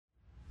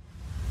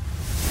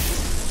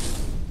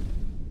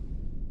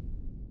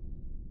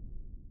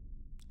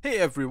Hey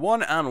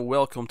everyone, and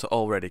welcome to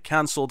Already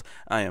Cancelled.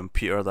 I am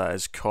Peter, that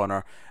is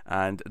Connor,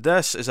 and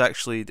this is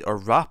actually our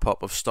wrap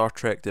up of Star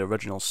Trek The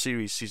Original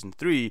Series Season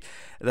 3.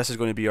 This is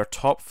going to be our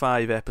top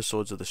 5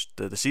 episodes of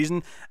the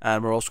season,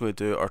 and we're also going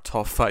to do our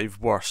top 5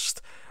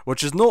 worst,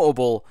 which is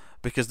notable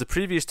because the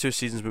previous 2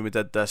 seasons when we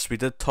did this, we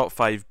did top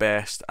 5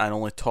 best and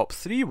only top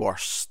 3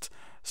 worst.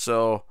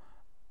 So,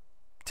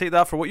 take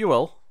that for what you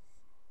will.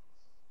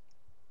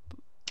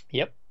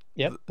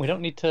 Yep. We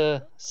don't need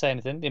to say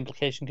anything. The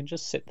implication can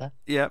just sit there.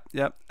 Yep.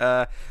 So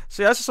yeah,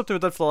 this is something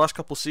we've done for the last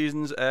couple of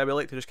seasons. We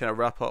like to just kind of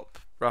wrap up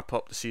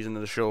the season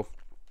of the show.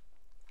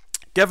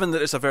 Given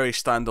that it's a very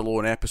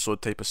standalone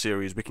episode type of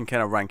series, we can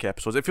kind of rank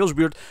episodes. It feels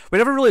weird. We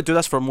never really do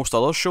this for most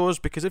other shows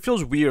because it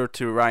feels weird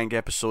to rank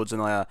episodes in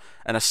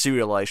a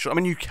serialized show. I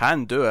mean, you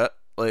can do it.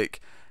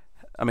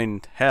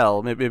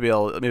 Hell, maybe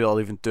I'll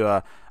even do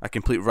a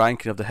complete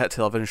ranking of the hit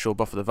television show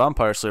Buffy the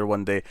Vampire Slayer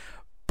one day.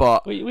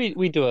 But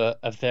we do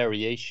a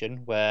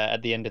variation where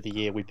at the end of the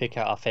year we pick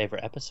out our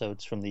favourite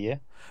episodes from the year.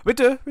 We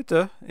do,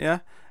 yeah.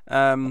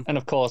 And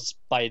of course,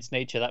 by its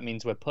nature, that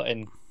means we're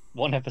putting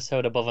one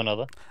episode above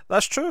another.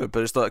 That's true,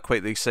 but it's not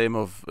quite the same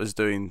as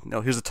doing,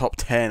 here's the top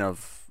 10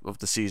 of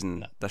the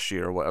season this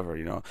year or whatever,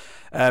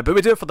 But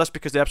we do it for this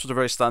because the episodes are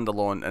very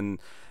standalone and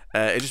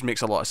it just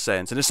makes a lot of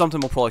sense. And it's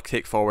something we'll probably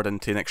take forward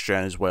into next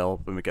gen as well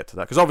when we get to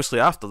that. Because obviously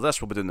after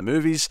this, we'll be doing the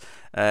movies.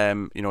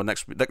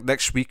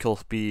 Next week will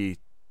be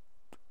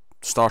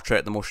Star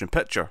Trek the Motion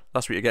Picture.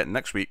 That's what you're getting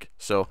next week,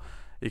 so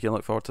you can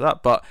look forward to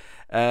that. But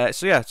I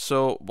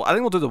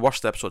think we'll do the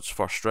worst episodes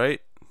first,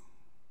 right?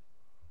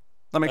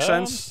 That makes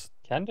sense.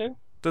 Can do.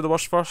 Do the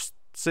worst first.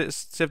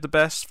 Save the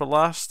best for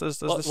last, as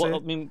they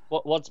say.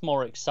 What's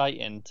more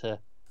exciting to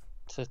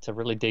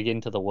really dig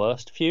into the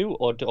worst few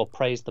or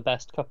praise the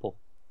best couple?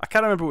 I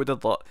can't remember what we did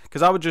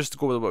because I would just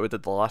go with what we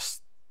did the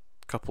last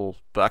couple,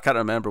 but I can't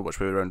remember which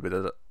way around we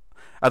did it.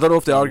 I don't know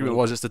if the argument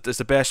was it's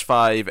the best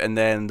 5 and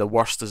then the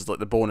worst is like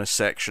the bonus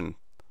section,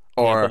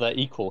 or but they're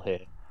equal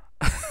here.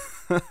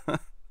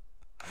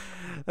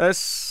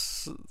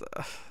 Let's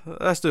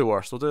do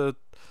worst. We'll do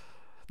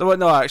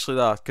no, actually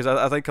that because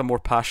I think I'm more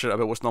passionate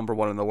about what's number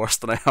 1 and the worst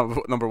than I am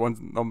about number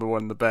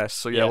one and the best.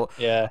 So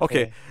yeah.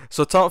 Okay.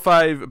 So top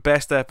 5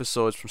 best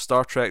episodes from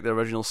Star Trek: The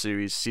Original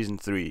Series Season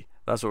 3.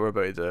 That's what we're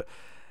about to do.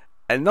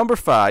 And number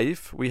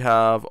 5 we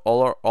have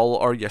all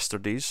our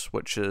yesterdays,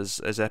 which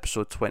is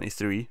episode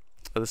 23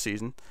 of the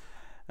season.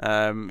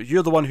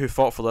 You're the one who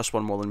fought for this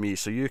one more than me,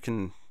 so you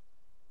can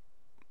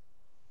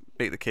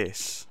make the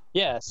case.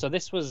 Yeah, so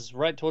this was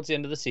right towards the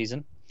end of the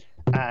season,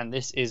 and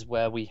this is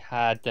where we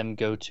had them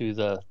go to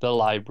the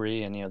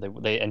library, and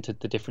they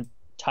entered the different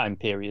time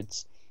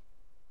periods,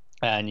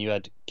 and you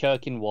had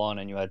Kirk in one,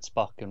 and you had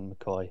Spock and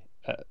McCoy.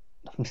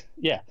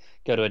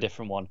 Go to a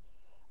different one,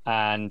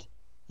 and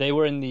they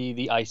were in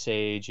the Ice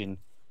Age, and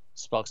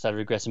Spock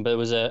started regressing, but it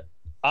was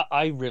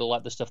I really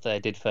like the stuff that they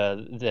did for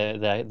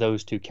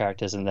those two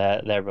characters and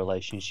their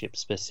relationship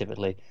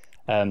specifically.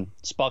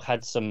 Spock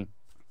had some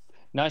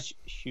nice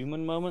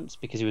human moments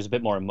because he was a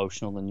bit more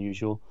emotional than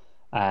usual,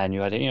 and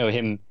you had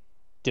him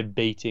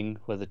debating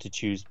whether to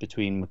choose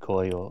between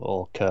McCoy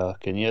or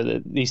Kirk,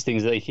 and these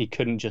things that he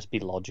couldn't just be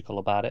logical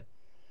about it.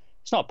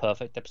 It's not a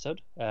perfect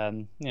episode.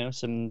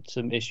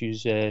 Some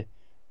issues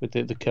with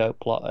the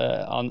Kirk plot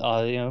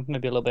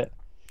maybe a little bit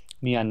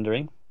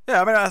meandering.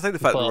 Yeah, I mean, I think the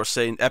fact that we're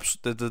saying the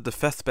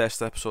 5th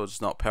best episode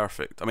is not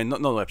perfect. I mean,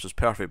 not the episode's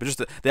perfect, but just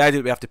the idea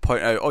that we have to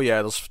point out,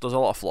 there's a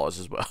lot of flaws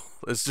as well.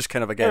 It's just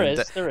kind of, again,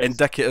 there is.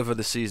 indicative of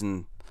the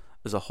season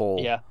as a whole.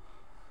 Yeah.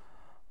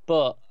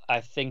 But I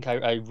think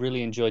I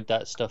really enjoyed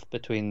that stuff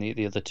between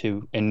the other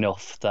two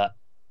enough that,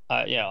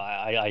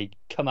 I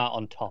come out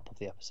on top of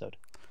the episode.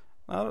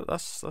 Oh,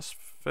 that's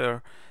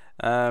fair.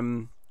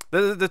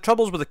 The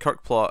troubles with the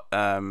Kirk plot,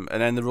 and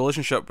then the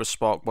relationship with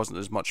Spock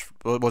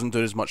wasn't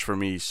doing as much for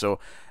me. So,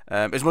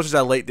 as much as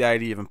I liked the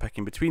idea of him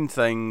picking between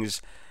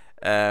things,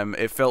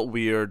 it felt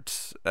weird.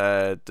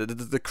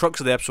 The crux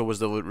of the episode was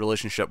the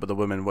relationship with the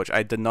woman, which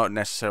I did not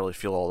necessarily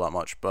feel all that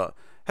much. But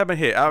I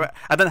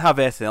didn't have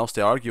anything else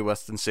to argue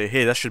with and say,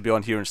 hey, this should be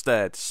on here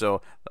instead.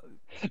 So.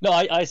 No,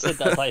 I said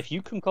that if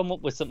you can come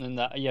up with something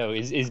that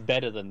is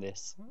better than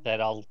this,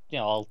 then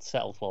I'll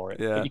settle for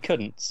it. Yeah. But you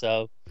couldn't,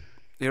 so.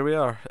 Here we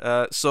are.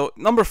 So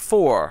number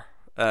 4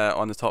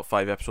 on the top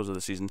 5 episodes of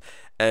the season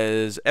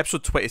is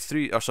episode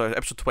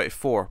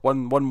 24.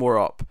 One more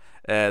up.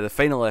 The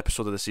final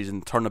episode of the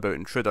season, Turnabout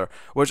Intruder,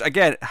 which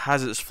again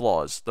has its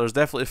flaws. There's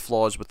definitely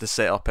flaws with the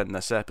setup in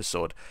this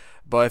episode,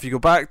 but if you go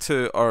back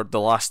to the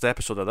last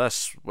episode of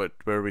this,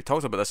 where we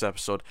talked about this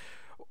episode,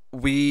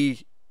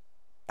 we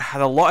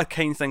had a lot of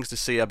kind things to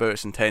say about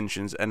its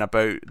intentions and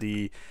about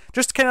the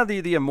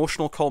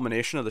emotional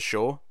culmination of the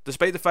show.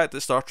 Despite the fact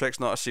that Star Trek's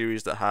not a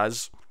series that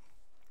has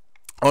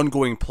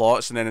ongoing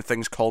plots and then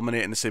things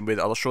culminate in the same way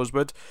that other shows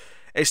would,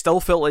 it still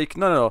felt like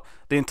no,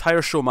 the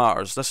entire show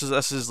matters. This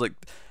is like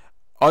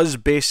us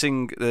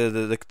basing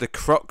the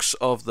crux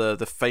of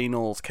the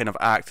final kind of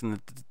act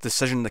and the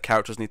decision the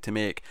characters need to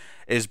make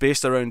is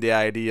based around the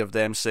idea of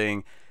them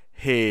saying,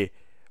 hey,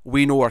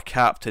 we know our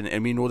captain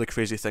and we know the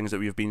crazy things that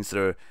we've been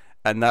through,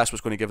 and that's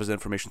what's going to give us the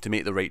information to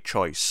make the right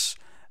choice.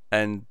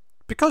 And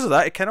because of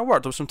that, it kind of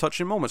worked. There were some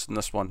touching moments in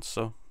this one.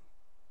 So,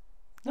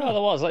 no,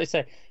 there was, like you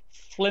say,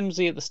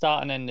 flimsy at the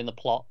start and end in the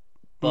plot,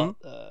 but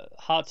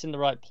heart's in the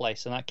right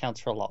place, and that counts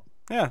for a lot.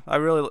 Yeah, I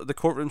really the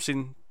courtroom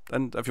scene,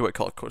 and if you want to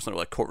call it, it's not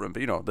really a courtroom,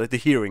 but the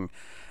hearing,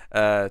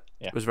 was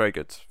very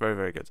good, very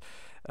very good.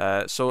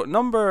 So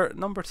number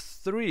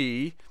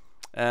 3.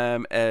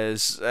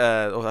 Is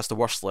that's the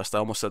worst list. I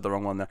almost said the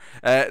wrong one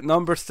there.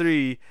 Number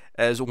 3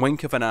 is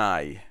Wink of an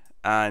Eye,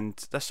 and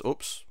this.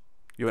 Oops,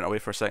 you went away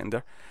for a second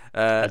there.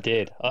 I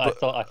did. I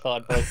thought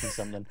I'd broken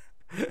something.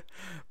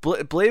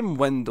 Blame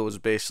Windows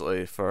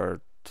basically for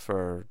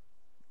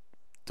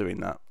doing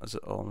that. Is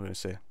it all I'm going to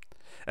say?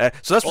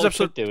 So this was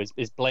episode. All you could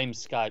do is blame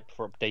Skype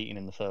for updating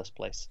in the first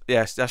place.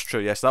 Yes, that's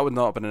true. Yes, that would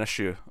not have been an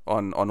issue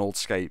on old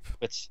Skype.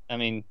 Which, I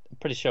mean, I'm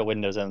pretty sure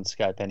Windows owns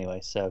Skype anyway.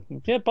 So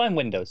yeah, blame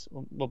Windows.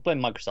 We'll blame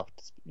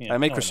Microsoft.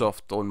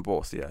 Microsoft own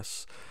both.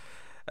 Yes.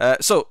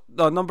 So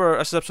this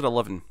is episode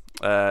 11.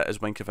 Is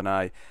Wink of an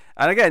Eye,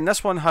 and again,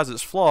 this one has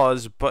its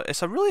flaws, but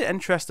it's a really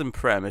interesting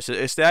premise.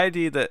 It's the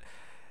idea that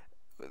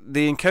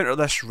they encounter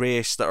this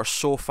race that are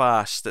so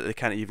fast that they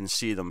can't even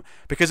see them.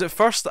 Because at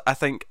first, I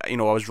think, I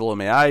was rolling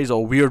my eyes,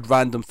 all weird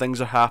random things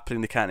are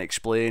happening they can't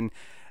explain,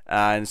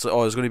 and it's like,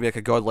 there's going to be like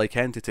a godlike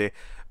entity.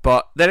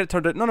 But then it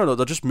turned out, no,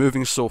 they're just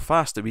moving so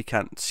fast that we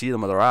can't see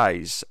them with our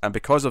eyes, and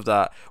because of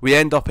that, we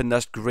end up in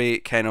this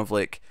great kind of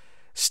like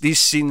these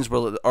scenes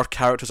where our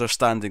characters are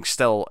standing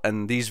still,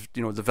 and these,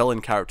 the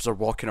villain characters are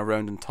walking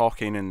around and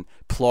talking and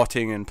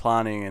plotting and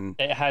planning, and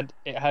it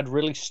had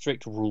really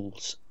strict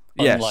rules.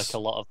 Yes. Unlike a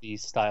lot of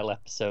these style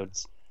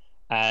episodes,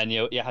 and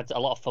you had a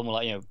lot of fun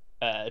with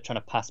trying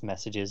to pass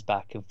messages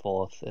back and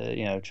forth,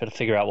 trying to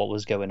figure out what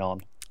was going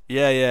on.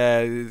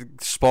 Yeah.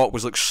 Spock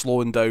was like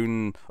slowing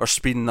down or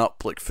speeding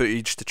up like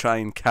footage to try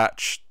and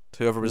catch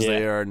whoever was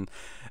there, and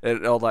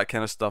all that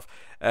kind of stuff.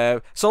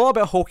 So a little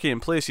bit hokey in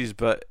places,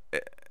 but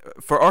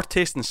for our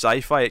taste in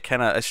sci-fi,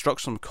 it struck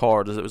some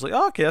chords. It was like,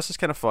 okay, this is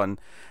kind of fun.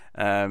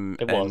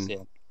 It was, yeah.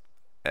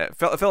 It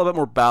felt a bit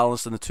more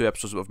balanced than the 2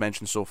 episodes that we've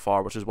mentioned so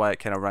far, which is why it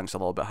kind of ranks a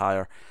little bit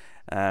higher.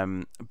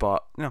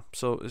 But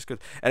so it's good.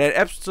 And then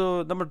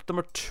episode number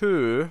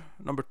 2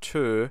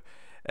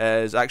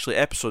 is actually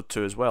episode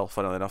 2 as well.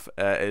 Funnily enough,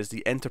 is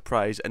the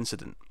Enterprise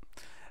incident.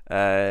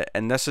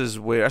 And this is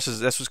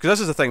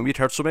the thing, we'd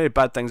heard so many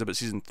bad things about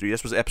season 3.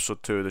 This was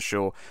episode 2 of the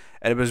show,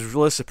 and it was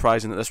really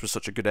surprising that this was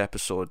such a good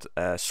episode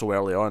so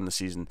early on in the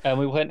season. And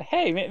we went,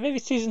 hey, maybe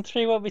season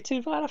 3 won't be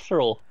too bad after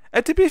all.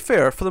 And to be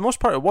fair, for the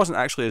most part, it wasn't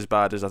actually as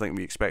bad as I think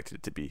we expected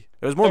it to be.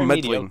 It was more Very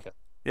middling. mediocre.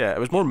 Yeah, it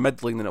was more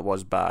middling than it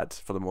was bad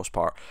for the most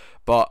part.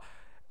 But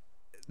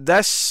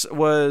this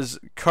was,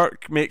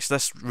 Kirk makes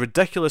this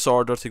ridiculous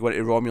order to go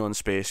into Romulan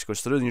space,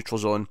 goes through the neutral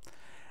zone,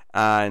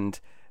 and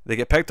they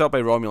get picked up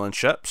by Romulan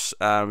ships.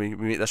 We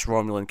meet this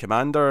Romulan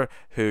commander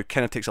who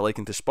kind of takes a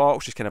liking to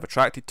Spock. She's kind of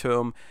attracted to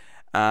him,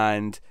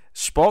 and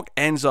Spock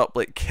ends up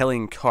like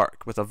killing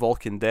Kirk with a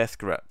Vulcan death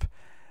grip.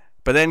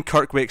 But then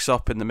Kirk wakes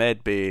up in the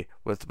med bay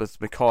with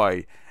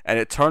McCoy, and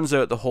it turns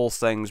out the whole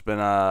thing's been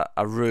a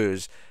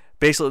ruse.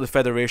 Basically, the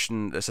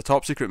Federation, it's a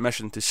top secret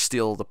mission to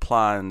steal the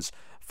plans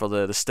for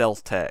the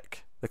stealth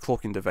tech, the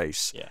cloaking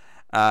device. Yeah.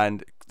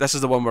 And this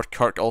is the one where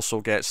Kirk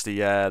also gets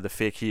the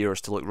fake hears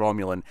to look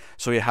Romulan,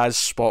 so he has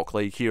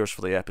Spock-like hears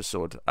for the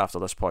episode after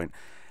this point.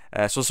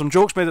 So some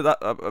jokes made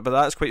about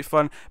that's quite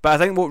fun, but I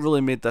think what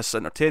really made this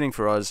entertaining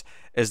for us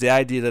is the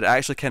idea that it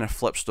actually kind of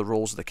flips the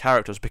roles of the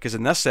characters, because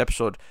in this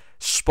episode,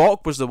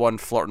 Spock was the one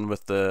flirting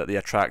with the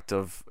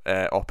attractive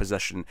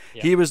opposition.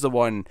 Yeah. He was the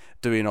one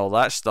doing all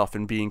that stuff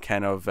and being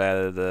kind of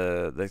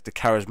the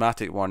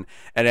charismatic one,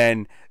 and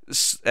then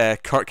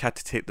Kirk had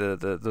to take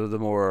the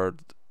more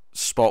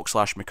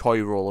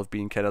Spock/McCoy role of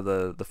being kind of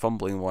the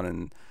fumbling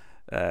one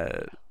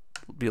and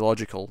be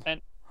logical.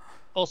 And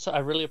also, I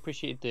really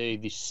appreciate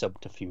the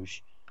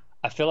subterfuge.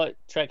 I feel like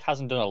Trek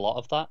hasn't done a lot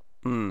of that.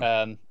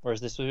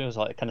 Whereas this was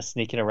like kind of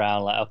sneaking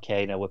around, like,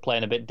 okay, we're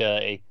playing a bit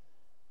dirty.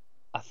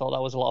 I thought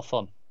that was a lot of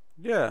fun.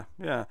 Yeah.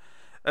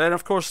 And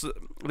of course,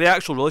 the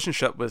actual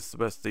relationship with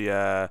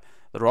the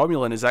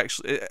Romulan is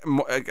actually,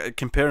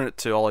 comparing it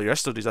to all of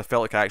yesterday's, I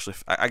felt like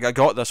I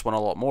got this one a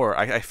lot more.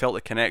 I felt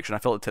the connection, I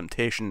felt the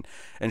temptation,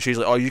 and she's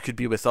like, oh, you could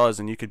be with us,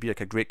 and you could be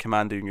like a great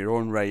commander in your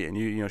own right,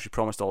 and she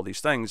promised all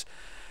these things.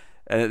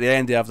 And at the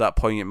end, they have that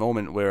poignant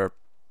moment where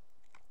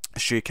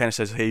she kind of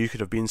says, hey, you could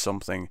have been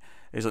something.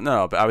 He's like,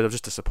 no, but I would have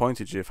just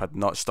disappointed you if I'd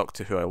not stuck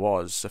to who I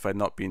was, if I'd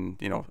not been,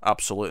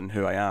 absolute in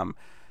who I am.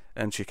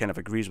 And she kind of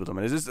agrees with him.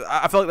 And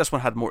I feel like this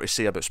one had more to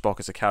say about Spock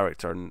as a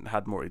character, and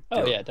had more to do.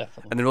 Oh, yeah,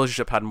 definitely. And the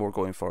relationship had more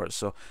going for it.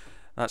 So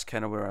that's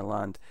kind of where I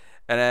land.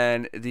 And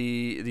then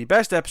the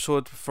best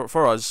episode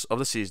for us of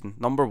the season,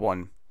 number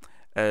 1,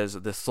 is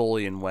the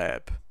Tholian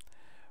Web,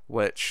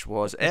 which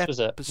was this was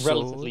a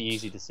relatively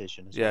easy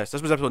decision as well. Yes,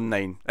 this was episode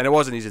 9, and it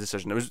was an easy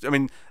decision. It was,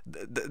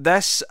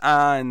 this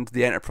and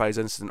the Enterprise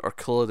incident are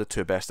clearly the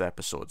 2 best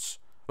episodes.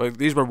 Like,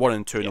 these were 1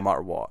 and 2 no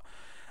matter what.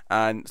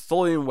 And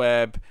Tholian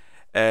Web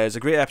is a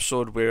great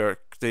episode where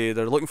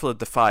they're looking for the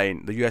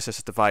Defiant, the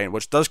USS Defiant,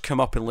 which does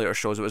come up in later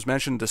shows. It was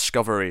mentioned in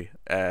Discovery,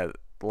 the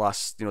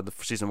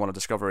season 1 of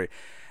Discovery,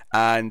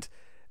 and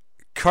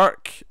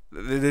Kirk,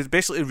 they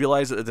basically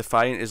realise that the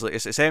Defiant is like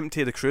it's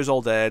empty, the crew's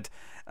all dead,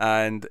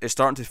 and it's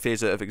starting to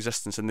phase out of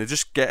existence, and they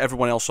just get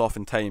everyone else off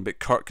in time, but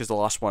Kirk is the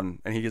last one,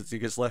 and he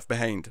gets left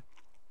behind.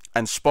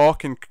 And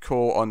Spock and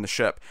co on the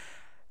ship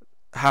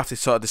have to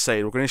sort of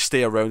decide, we're going to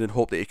stay around and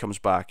hope that he comes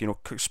back.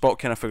 Spock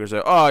kind of figures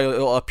out,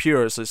 it'll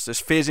appear, it's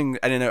phasing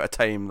in and out of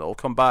time, it'll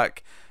come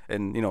back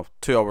in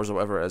 2 hours or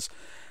whatever it is.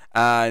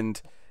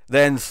 And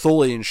then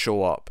Tholians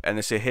show up and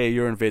they say, hey,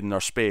 you're invading our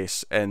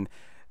space, and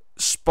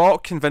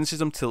Spock convinces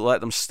them to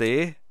let them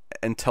stay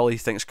until he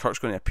thinks Kirk's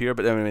going to appear,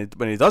 but then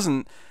when he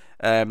doesn't,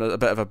 a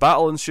bit of a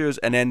battle ensues,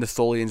 and then the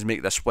Tholians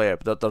make this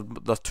web.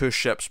 The two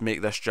ships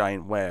make this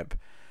giant web.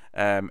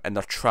 And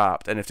they're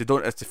trapped, and if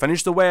they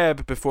finish the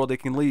web before they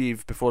can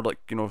leave, before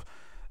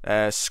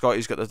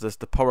Scotty's got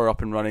the power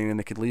up and running and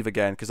they can leave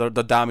again because they're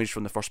damaged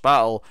from the first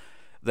battle,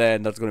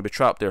 then they're going to be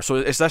trapped there. So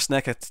it's this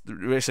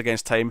race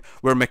against time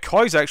where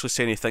McCoy's actually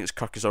saying he thinks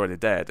Kirk is already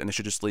dead and they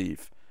should just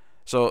leave.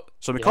 So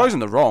McCoy's in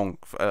the wrong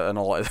in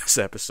a lot of this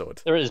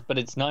episode. There is, but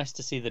it's nice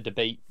to see the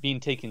debate being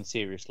taken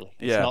seriously.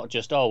 It's not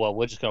just,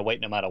 we're just going to wait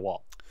no matter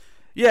what.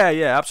 Yeah,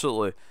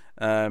 absolutely.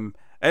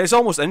 And it's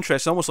almost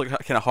interesting, almost like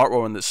kind of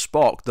heartwarming that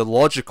Spock, the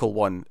logical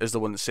one, is the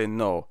one that's saying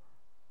no.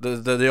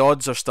 The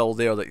odds are still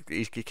there that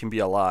he can be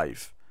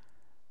alive.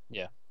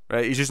 Yeah.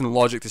 Right? He's using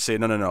logic to say,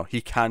 no,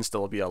 he can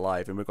still be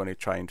alive, and we're going to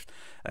try and...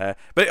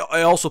 but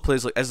it also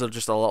plays like, is there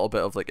just a little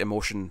bit of like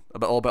emotion, a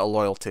little bit of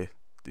loyalty?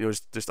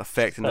 Just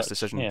affecting this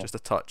decision, just a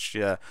touch,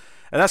 yeah.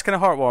 And that's kind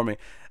of heartwarming.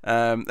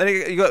 Then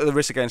you got the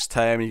race against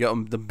time, you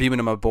got them beaming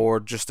him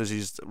aboard just as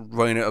he's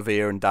running out of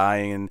air and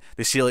dying, and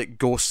they see like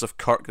ghosts of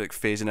Kirk like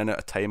phasing in and out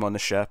of time on the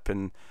ship,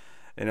 and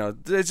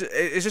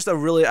it's just a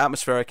really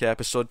atmospheric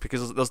episode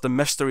because there's the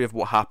mystery of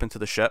what happened to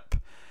the ship,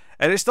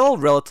 and it's still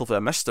relatively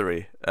a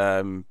mystery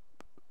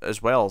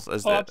as well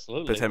as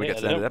absolutely. By the time we get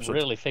to the end of the episode. They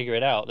don't really figure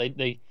it out.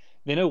 They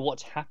know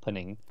what's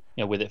happening,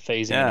 with it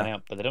phasing in and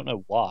out, but they don't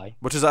know why.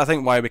 Which is, I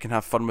think, why we can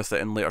have fun with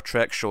it in later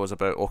Trek shows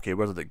about, okay,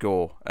 where did it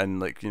go?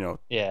 And,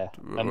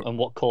 and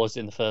what caused it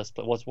in the first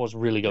place, what's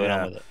really going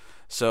on with it.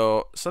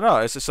 So no,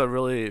 it's just a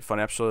really fun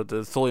episode. The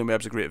Tholian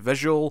web's a great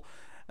visual.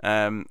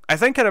 I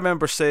think I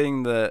remember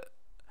saying that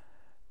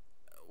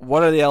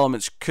one of the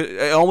elements,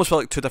 it almost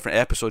felt like 2 different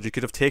episodes. You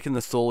could have taken the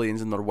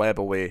Tholians and their web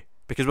away,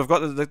 because we've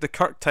got the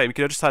Kirk time. You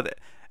could have just had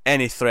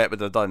any threat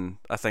would have done,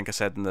 I think I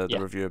said in the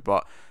review,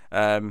 but...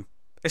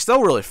 it's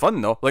still really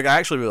fun though. Like, I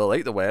actually really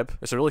like the web.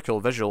 It's a really cool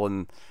visual,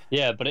 and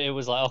but it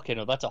was like, okay,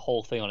 no, that's a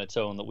whole thing on its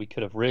own that we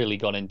could have really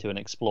gone into and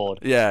explored.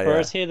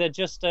 Whereas here they're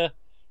just they're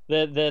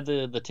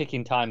the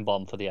ticking time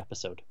bomb for the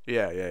episode.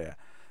 They're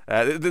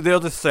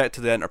the threat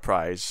to the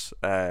Enterprise,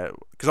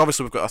 because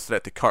obviously we've got a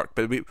threat to Kirk,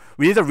 but we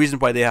need a reason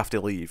why they have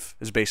to leave.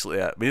 Is basically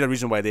it. We need a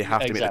reason why they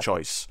have to make the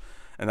choice,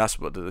 and that's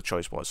what the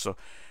choice was. So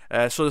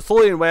the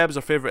Tholian Web is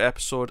our favourite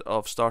episode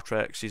of Star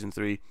Trek Season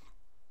 3,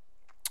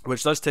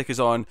 which does take us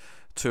on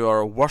to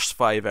our worst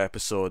 5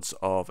 episodes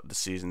of the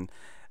season.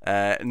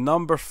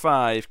 Number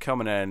 5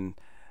 coming in.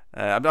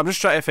 I'm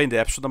just trying to find the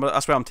episode number.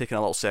 That's why I'm taking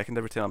a little second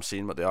every time I'm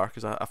seeing what they are,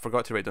 because I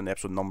forgot to write down the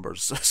episode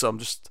numbers. So I'm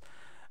just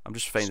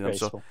finding them.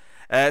 So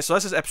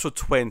this is episode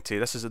 20.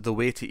 This is The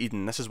Way to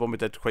Eden. This is one we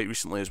did quite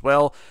recently as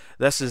well.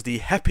 This is the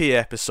hippie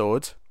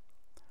episode.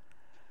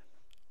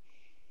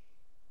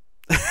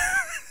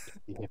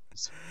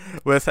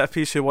 With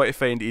hippies who want to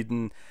find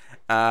Eden.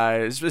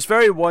 It's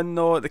very one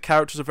note. The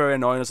characters are very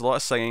annoying. There's a lot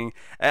of singing.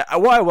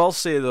 What I will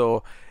say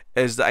though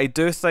is that I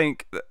do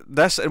think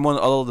this and one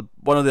of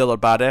the other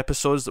bad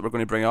episodes that we're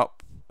going to bring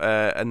up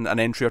in an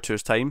entry or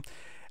two's time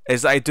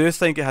is that I do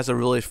think it has a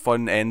really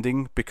fun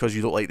ending because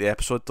you don't like the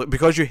episode,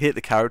 because you hate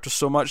the characters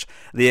so much.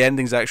 The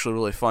ending's actually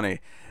really funny.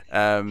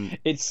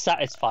 It's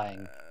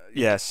satisfying.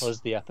 Yes,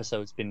 because the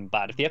episode's been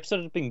bad. If the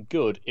episode had been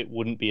good, it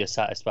wouldn't be a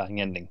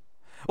satisfying ending.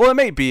 Well, it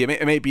might be.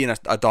 It might be in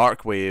a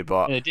dark way,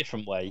 but in a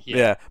different way.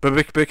 Yeah,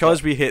 but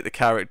because we hate the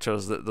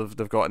characters that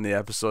they've got in the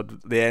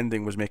episode, the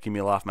ending was making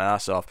me laugh my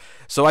ass off.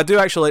 So I do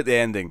actually like the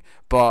ending,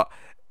 but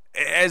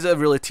it is a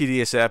really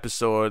tedious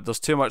episode. There's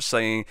too much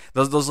singing.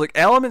 There's like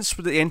elements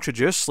that they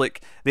introduce.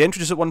 Like they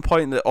introduce at one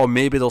point that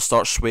maybe they'll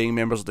start swaying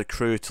members of the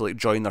crew to like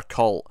join their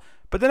cult,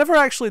 but they never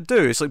actually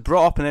do. It's like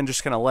brought up and then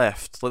just kind of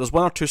left. Like there's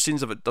 1 or 2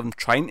 scenes of them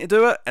trying to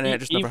do it, and then it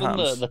just never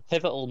happens. Even the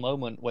pivotal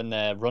moment when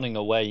they're running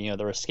away,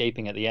 they're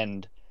escaping at the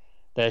end.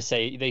 They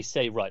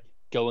say, right,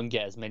 go and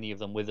get as many of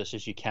them with us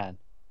as you can,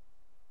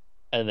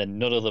 and then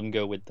none of them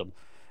go with them.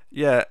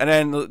 Yeah, and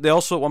then they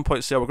also at one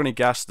point say, we're going to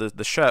gas the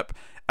ship,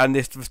 and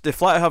they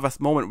flat out have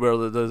a moment where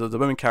the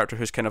women character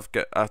who's kind of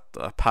got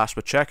a pass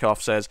with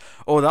Chekhov says,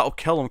 that'll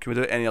kill them, can we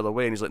do it any other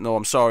way? And he's like, no,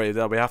 I'm sorry,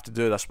 we have to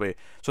do it this way.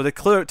 So they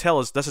clearly tell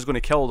us this is going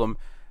to kill them,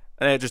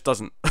 and then it just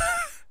doesn't.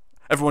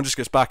 Everyone just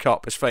gets back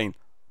up, it's fine.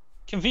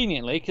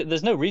 Conveniently,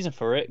 there's no reason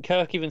for it.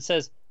 Kirk even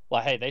says,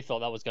 well, hey, they thought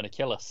that was going to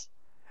kill us.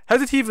 How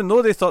did he even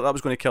know they thought that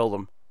was going to kill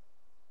them?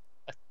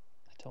 I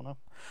don't know.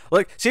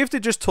 Like, see if they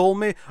just told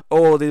me,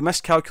 oh, they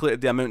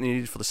miscalculated the amount they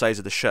needed for the size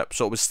of the ship,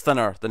 so it was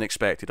thinner than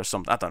expected or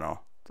something. I don't know.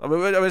 I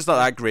mean, it's not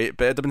that great,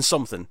 but it'd have been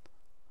something.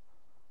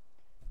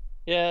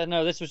 Yeah,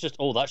 no, this was just,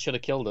 oh, that should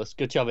have killed us.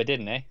 Good job it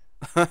didn't, eh?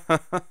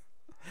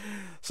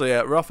 So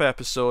yeah, rough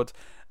episode,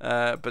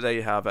 but there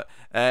you have it.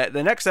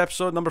 The next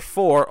episode, number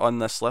 4 on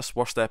this list,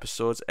 worst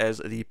episodes,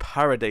 is the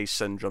Paradise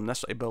Syndrome.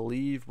 This, I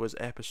believe, was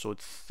episode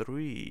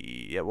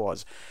 3. It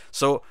was.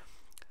 So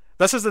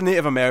this is the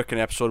Native American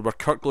episode where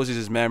Kirk loses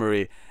his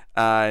memory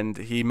and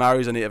he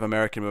marries a Native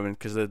American woman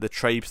because the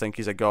tribe think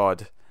he's a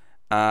god.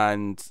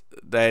 And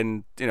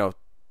then, you know,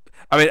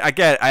 I mean,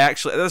 again,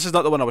 this is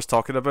not the one I was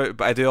talking about,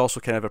 but I do also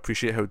kind of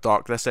appreciate how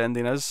dark this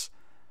ending is.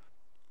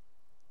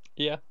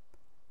 Yeah.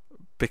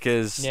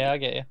 Because... Yeah, I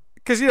get you.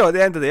 Because, you know, at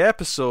the end of the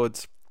episode,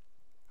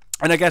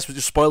 and I guess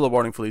just spoiler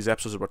warning for these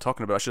episodes that we're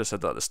talking about, I should have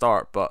said that at the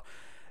start, but,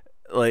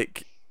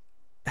 like,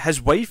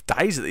 his wife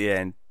dies at the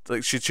end.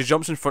 Like, she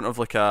jumps in front of,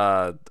 like,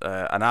 an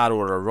arrow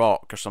or a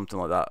rock or something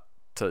like that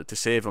to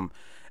save him,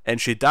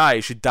 and she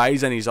dies. She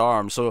dies in his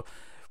arms. So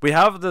we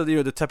have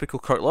the typical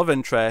Kirk love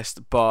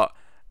interest, but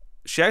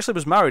she actually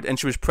was married, and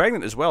she was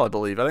pregnant as well, I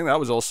believe. I think that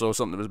was also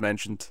something that was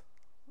mentioned.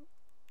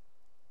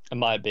 It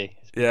might be.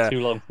 It's been Yeah.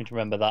 too long for me to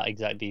remember that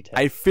exact detail.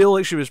 I feel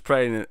like she was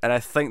pregnant, and I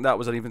think that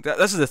was an even.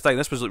 This is the thing.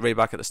 This was like right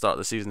back at the start of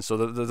the season, so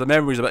the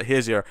memory's a bit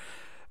hazier.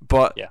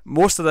 But Yeah.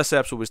 most of this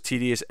episode was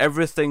tedious.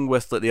 Everything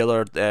with like the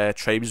other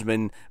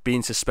tribesmen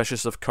being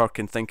suspicious of Kirk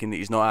and thinking that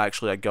he's not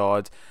actually a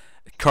god,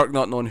 Kirk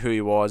not knowing who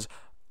he was,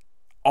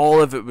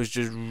 all of it was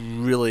just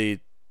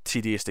really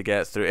tedious to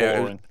get through.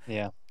 Boring.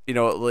 Yeah. You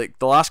know, like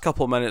the last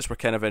couple of minutes were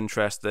kind of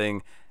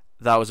interesting.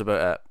 That was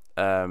about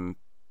it.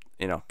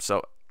 You know,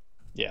 so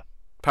Yeah.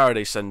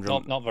 Paradise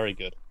Syndrome. Not very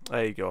good.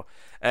 There you go.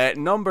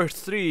 Number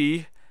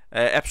 3,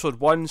 episode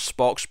 1,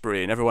 Spock's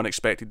Brain. Everyone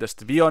expected this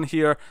to be on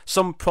here.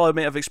 Some probably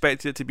might have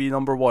expected it to be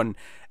number 1.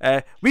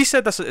 We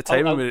said this at the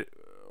time.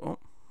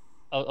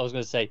 I was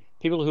going to say,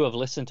 people who have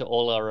listened to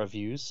all our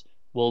reviews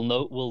will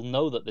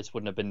know that this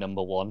wouldn't have been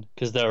number 1,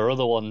 because there are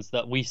other ones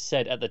that we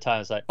said at the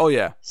time. It's like, Oh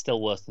yeah,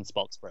 still worse than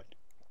Spock's Brain.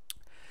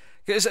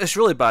 it's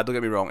really bad. Don't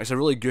get me wrong. It's a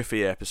really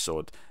goofy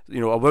episode.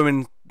 You know, a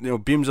woman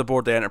beams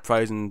aboard the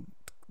Enterprise and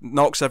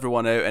knocks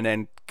everyone out and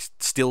then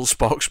steals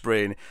Spock's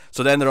brain.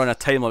 So then they're on a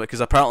time limit because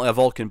apparently a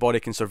Vulcan body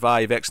can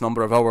survive X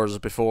number of hours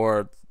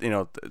before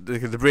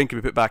the brain can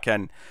be put back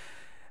in.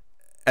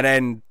 And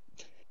then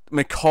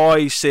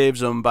McCoy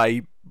saves him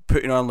by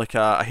putting on like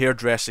a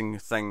hairdressing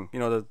thing,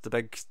 the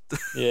big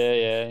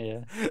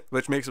Yeah.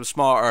 which makes him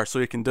smarter so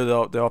he can do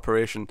the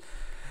operation.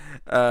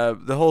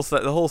 The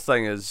whole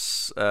thing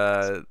is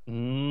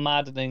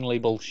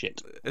Maddeningly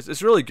bullshit.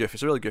 it's really goofy.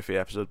 It's a really goofy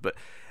episode, but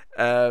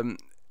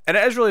and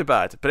it is really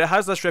bad, but it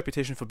has this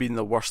reputation for being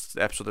the worst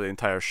episode of the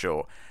entire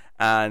show,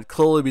 and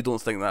clearly we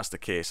don't think that's the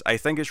case. I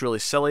think it's really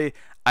silly.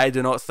 I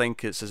do not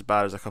think it's as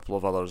bad as a couple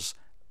of others,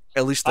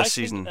 at least this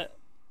season.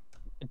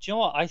 Do you know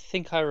what? I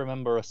think I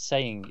remember us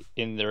saying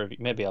in the review,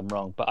 maybe I'm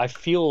wrong, but I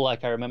feel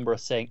like I remember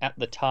us saying at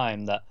the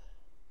time that,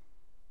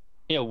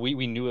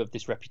 we knew of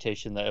this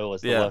reputation that it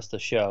was the worst of the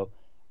show,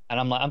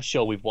 and I'm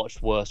sure we've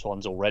watched worse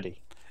ones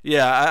already.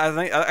 Yeah, I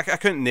think I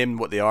couldn't name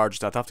what they are.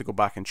 Just I'd have to go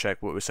back and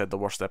check what we said the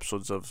worst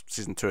episodes of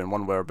season 2 and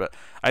 1 were. But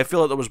I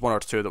feel like there was 1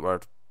 or 2 that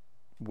were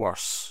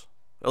worse,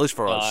 at least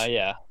for us.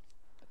 Yeah,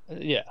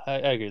 I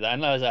agree with that,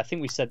 and I think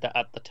we said that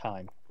at the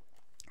time.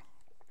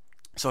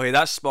 So hey,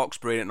 that's Spock's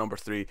Brain at number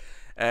 3.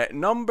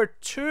 Number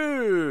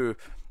 2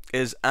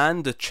 is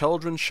And the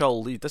Children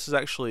Shall Lead. This is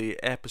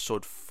actually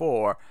episode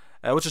 4,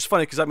 which is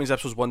funny because that means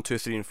episodes 1, 2,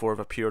 3, and 4 have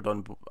appeared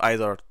on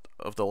either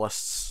of the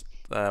lists.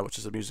 Which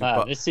is amusing.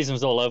 But this season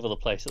was all over the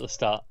place at the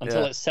start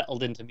until it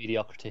settled into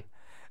mediocrity.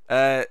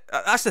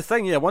 That's the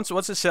thing, yeah. Once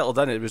it settled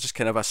in, it was just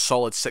kind of a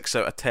solid 6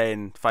 out of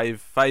 10,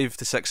 5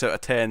 to 6 out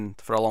of 10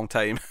 for a long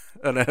time,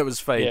 and it was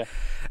fine.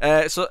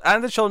 Yeah. So,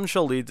 And the Children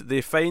Shall Lead. They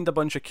find a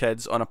bunch of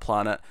kids on a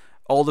planet.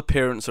 All the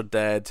parents are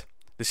dead.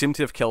 They seem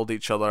to have killed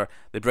each other.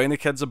 They bring the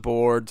kids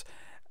aboard.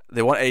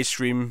 They want ice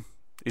cream.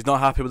 He's not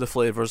happy with the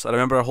flavors. I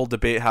remember a whole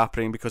debate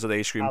happening because of the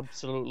ice cream.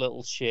 Absolute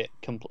little shit.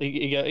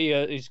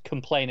 He's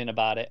complaining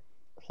about it.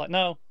 Like,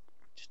 no,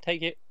 just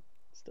take it.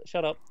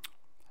 Shut up.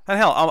 And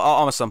hell,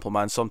 I'm a simple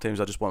man.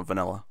 Sometimes I just want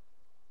vanilla.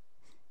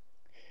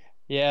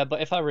 Yeah,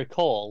 but if I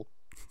recall,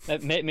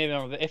 maybe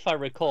not, but if I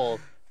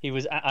recall, he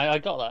was. I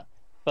got that,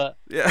 but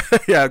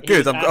yeah,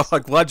 good.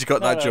 I'm glad you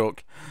got that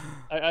joke.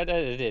 I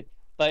did,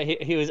 but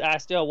he was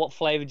asked, "Oh, what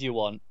flavor do you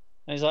want?"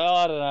 And he's like, "Oh,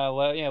 I don't know.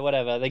 Well,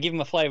 whatever." They give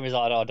him a flavor. He's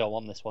like, "Oh, I don't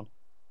want this one."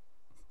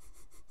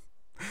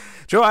 Do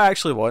you know what I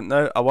actually want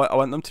now? I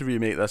want them to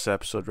remake this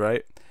episode,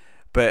 right?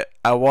 But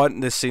I want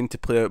this scene to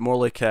play out more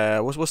like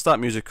what's that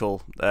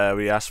musical where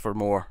he asks for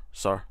more,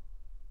 sir?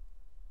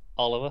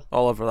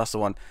 Oliver, that's the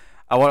one.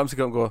 I want him to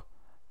go and go,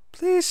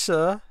 "Please,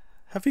 sir,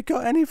 have you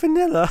got any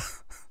vanilla?"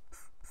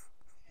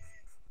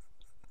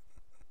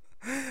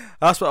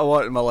 That's what I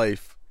want in my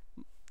life.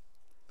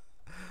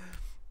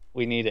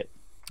 We need it.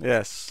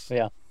 Yes.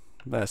 Yeah.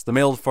 Yes, the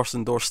male first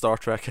endorsed Star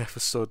Trek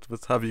episode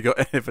with "Have you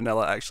got any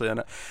vanilla?" actually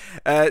in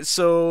it.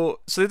 So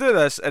they do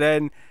this, and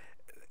then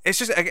it's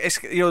just it's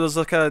there's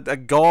like a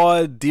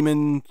god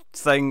demon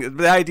thing.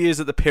 The idea is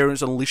that the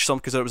parents unleash some,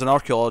 because it was an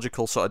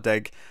archaeological sort of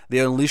dig. They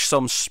unleash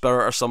some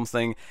spirit or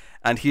something,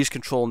 and he's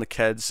controlling the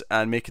kids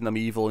and making them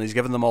evil, and he's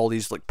giving them all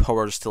these like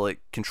powers to like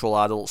control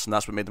adults, and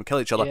that's what made them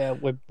kill each other. Yeah,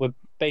 we're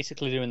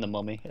basically doing the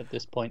Mummy at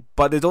this point.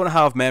 But they don't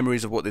have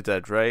memories of what they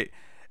did, right?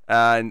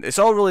 And it's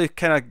all really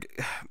kind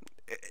of,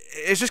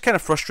 it's just kind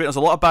of frustrating. There's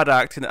a lot of bad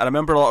acting, and I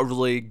remember a lot of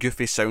really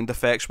goofy sound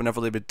effects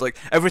whenever they would, like,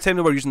 every time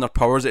they were using their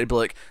powers, it'd be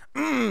like,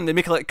 they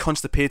make a like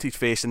constipated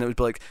face, and it would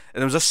be like,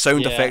 and there was a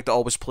sound effect that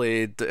always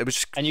played. It was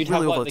just and you'd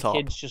really have over like the the top.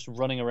 kids just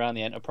running around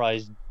the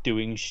Enterprise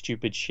doing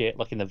stupid shit,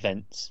 like in the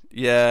vents.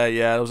 Yeah,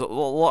 there was a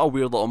lot of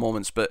weird little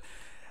moments, but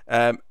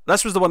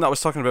this was the one that I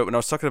was talking about when I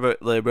was talking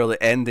about where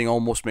the ending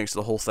almost makes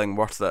the whole thing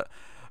worth it,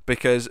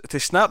 because to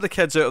snap the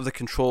kids out of the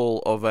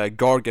control of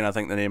Gorgon, I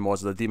think the name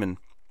was, the demon.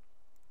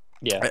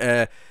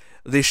 Yeah.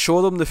 They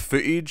show them the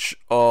footage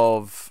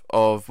of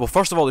well,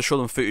 first of all, they show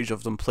them footage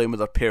of them playing with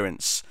their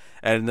parents,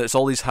 and it's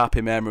all these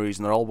happy memories,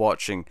 and they're all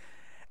watching.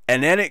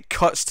 And then it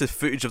cuts to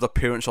footage of their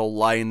parents all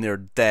lying there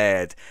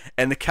dead,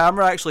 and the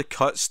camera actually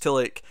cuts to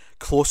like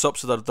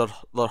close-ups of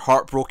their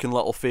heartbroken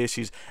little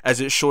faces as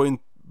it's showing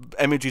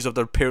images of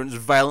their parents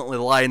violently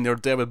lying there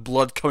dead with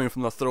blood coming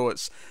from their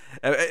throats.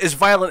 As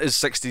violent as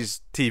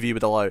 60s TV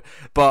would allow,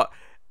 but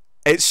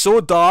it's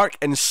so dark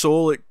and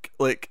so like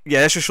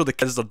let's just show the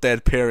kids their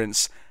dead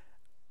parents.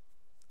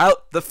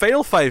 The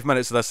final 5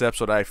 minutes of this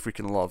episode I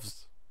freaking loved.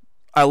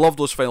 I loved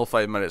those final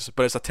 5 minutes,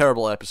 but it's a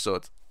terrible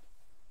episode.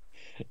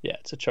 Yeah,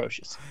 it's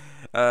atrocious.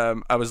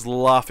 I was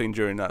laughing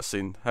during that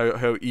scene,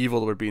 how evil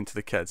they were being to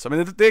the kids. I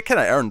mean, they kind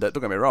of earned it,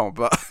 don't get me wrong,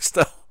 but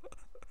still.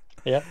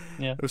 Yeah.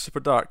 It was super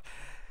dark.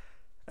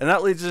 And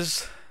that leads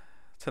us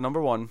to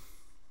number one.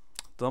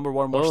 The number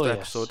one worst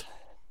episode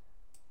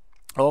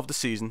of the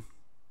season.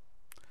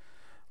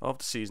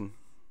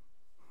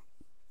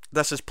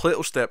 This is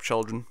Plato's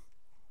Stepchildren.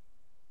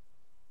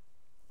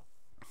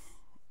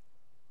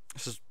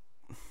 This is,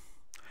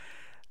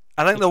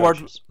 I think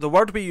the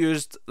word we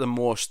used the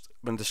most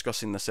when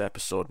discussing this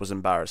episode was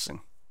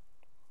embarrassing.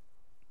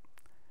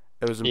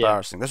 It was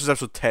embarrassing. This was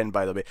episode 10,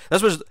 by the way.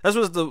 This was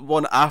the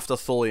one after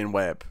Tholian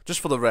Web.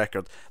 Just for the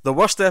record, the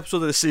worst episode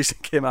of the season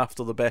came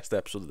after the best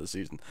episode of the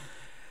season.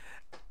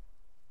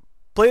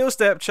 Plato's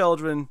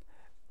Stepchildren,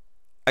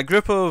 a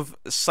group of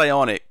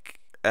psionic.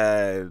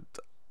 I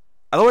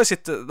don't want to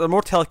say they're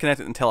more telekinetic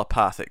than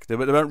telepathic. They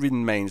weren't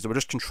reading minds. They were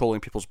just controlling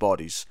people's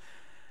bodies.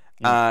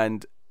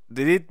 And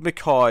they need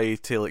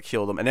McCoy to like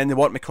heal them, and then they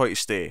want McCoy to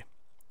stay.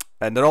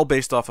 And they're all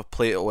based off of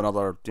Plato and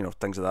other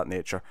things of that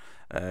nature.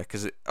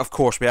 Because of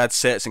course we had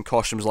sets and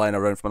costumes lying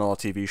around from another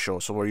TV show,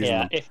 so we're using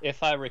them.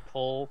 If I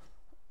recall,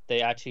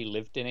 they actually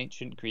lived in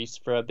ancient Greece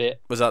for a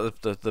bit. Was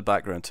that the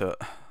background to it?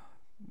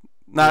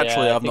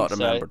 Naturally, I've not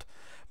remembered.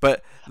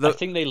 But I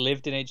think they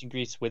lived in ancient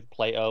Greece with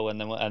Plato,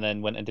 and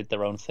then went and did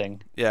their own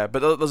thing. Yeah, but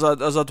there's a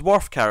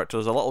dwarf character.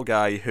 There's a little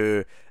guy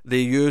who they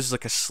use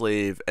like a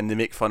slave, and they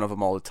make fun of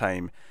him all the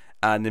time,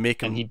 and they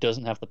make him. And he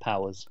doesn't have the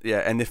powers. Yeah,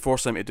 and they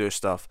force him to do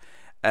stuff,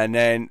 and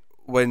then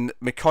when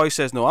McCoy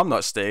says, "No, I'm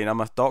not staying.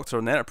 I'm a doctor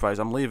on the Enterprise.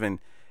 I'm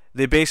leaving,"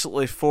 they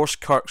basically force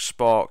Kirk,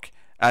 Spock,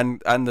 and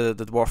the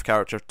dwarf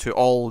character to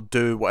all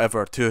do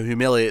whatever, to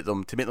humiliate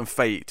them, to make them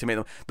fight, to make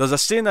them. There's a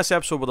scene in this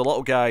episode where the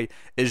little guy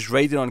is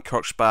riding on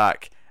Kirk's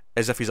back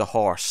as if he's a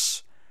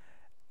horse,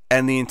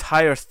 and the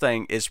entire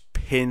thing is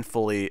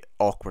painfully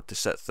awkward to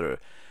sit through.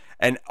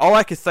 And all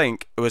I could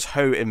think was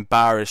how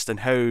embarrassed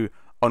and how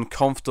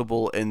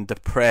uncomfortable and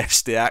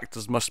depressed the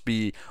actors must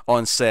be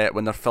on set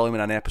when they're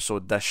filming an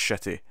episode this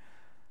shitty.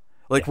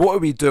 Like, what are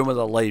we doing with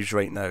our lives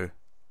right now?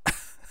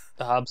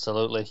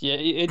 Absolutely. Yeah,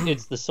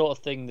 it's the sort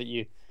of thing that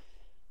you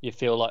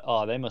feel like,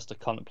 oh, they must have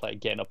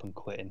contemplated getting up and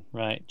quitting,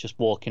 right? Just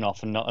walking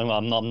off and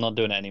I'm not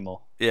doing it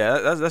anymore.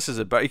 Yeah, this is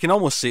it. But you can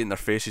almost see it in their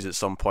faces at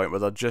some point where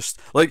they're just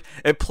like,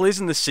 it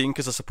plays in the scene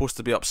because they're supposed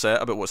to be upset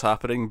about what's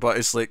happening, but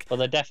it's like, well,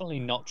 they're definitely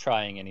not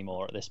trying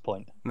anymore at this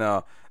point.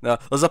 No.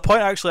 There's a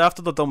point actually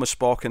after they're done with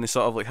Spock and they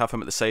sort of like have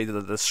him at the side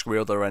of the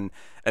square they're in,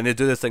 and they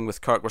do the thing with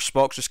Kirk where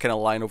Spock's just kind of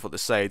lying over at the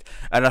side,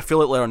 and I feel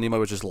like Leonard Nimoy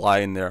was just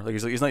lying there. Like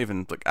he's not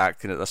even like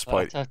acting at this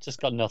point. I've just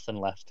got nothing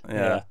left.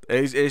 Yeah.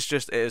 It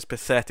is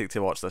pathetic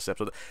to watch this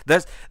episode.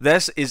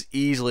 This is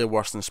easily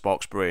worse than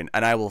Spock's brain,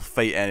 and I will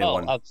fight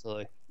anyone. Oh,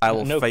 absolutely. I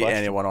will fight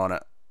anyone on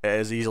it. It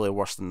is easily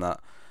worse than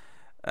that.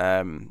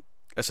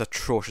 It's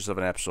atrocious of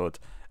an episode,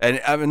 and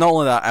I mean, not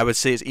only that, I would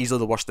say it's easily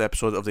the worst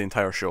episode of the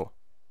entire show.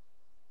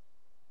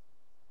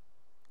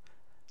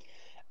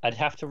 I'd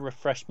have to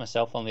refresh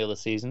myself on the other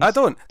seasons. I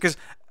don't, because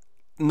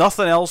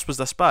nothing else was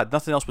this bad.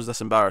 Nothing else was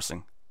this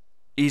embarrassing.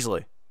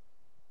 Easily.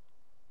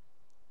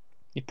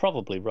 You're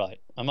probably right.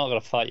 I'm not going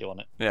to fight you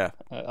on it. Yeah.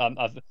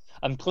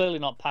 I'm clearly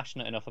not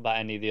passionate enough about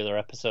any of the other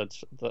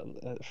episodes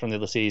from the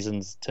other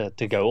seasons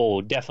to go,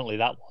 oh, definitely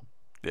that one.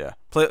 Yeah.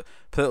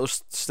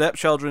 Plato's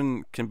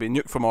Stepchildren can be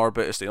nuked from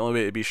orbit. It's the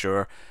only way to be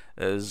sure.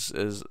 Is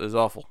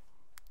awful.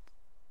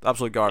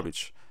 Absolute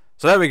garbage.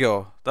 So there we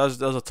go. There's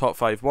a top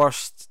 5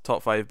 worst,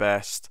 top 5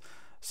 best.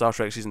 Star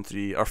Trek Season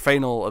 3, our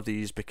final of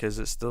these, because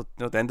it's still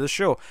the end of the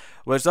show.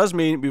 Which does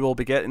mean we will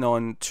be getting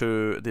on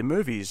to the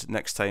movies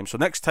next time. So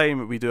next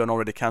time we do an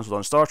already cancelled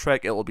on Star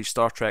Trek, it will be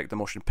Star Trek The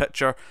Motion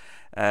Picture,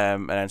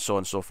 and then so on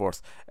and so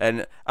forth.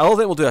 And I don't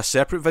think we'll do a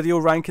separate video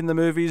ranking the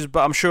movies,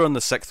 but I'm sure on the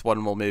 6th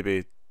one we'll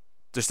maybe,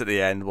 just at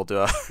the end, we'll do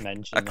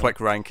a quick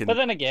ranking. But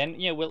then again,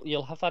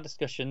 you'll have our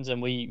discussions,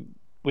 and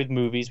with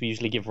movies, we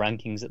usually give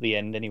rankings at the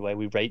end anyway.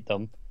 We rate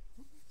them.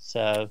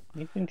 So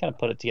you can kind of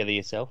put it together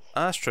yourself.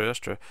 That's true.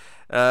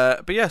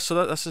 But yeah,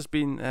 so this has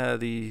been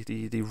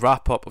the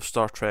wrap up of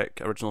Star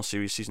Trek Original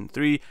Series Season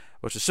 3,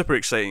 which is super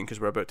exciting because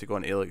we're about to go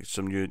into like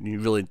some new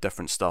really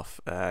different stuff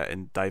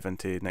and dive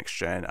into next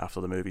gen after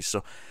the movies.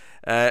 So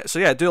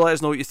yeah, do let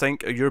us know what you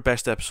think your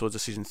best episodes of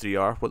Season 3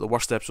 are, what the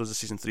worst episodes of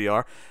Season 3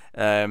 are,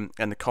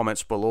 in the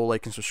comments below.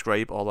 Like and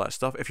subscribe, all that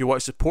stuff. If you want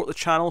to support the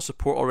channel,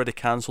 support Already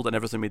Cancelled and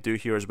everything we do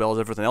here, as well as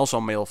everything else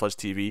on MailFuzz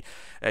TV,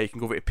 you can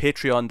go over to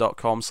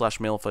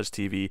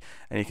patreon.com/MailFuzzTV,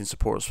 and you can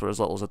support us for as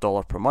little as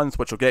 $1 per month,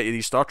 which will get you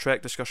these Star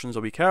Trek discussions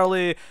a week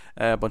early,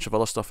 a bunch of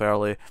other stuff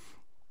early,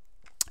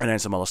 and then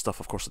some other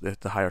stuff, of course,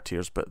 at the higher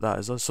tiers. But that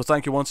is us. So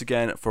thank you once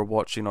again for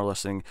watching or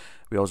listening.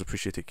 We always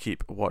appreciate it.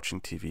 Keep watching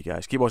TV,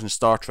 guys. Keep watching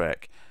Star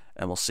Trek,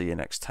 and we'll see you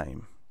next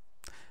time.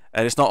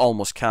 And it's not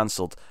almost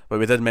cancelled, but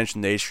we did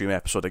mention the Age Stream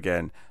episode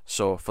again.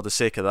 So for the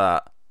sake of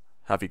that,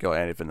 have you got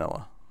any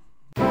vanilla?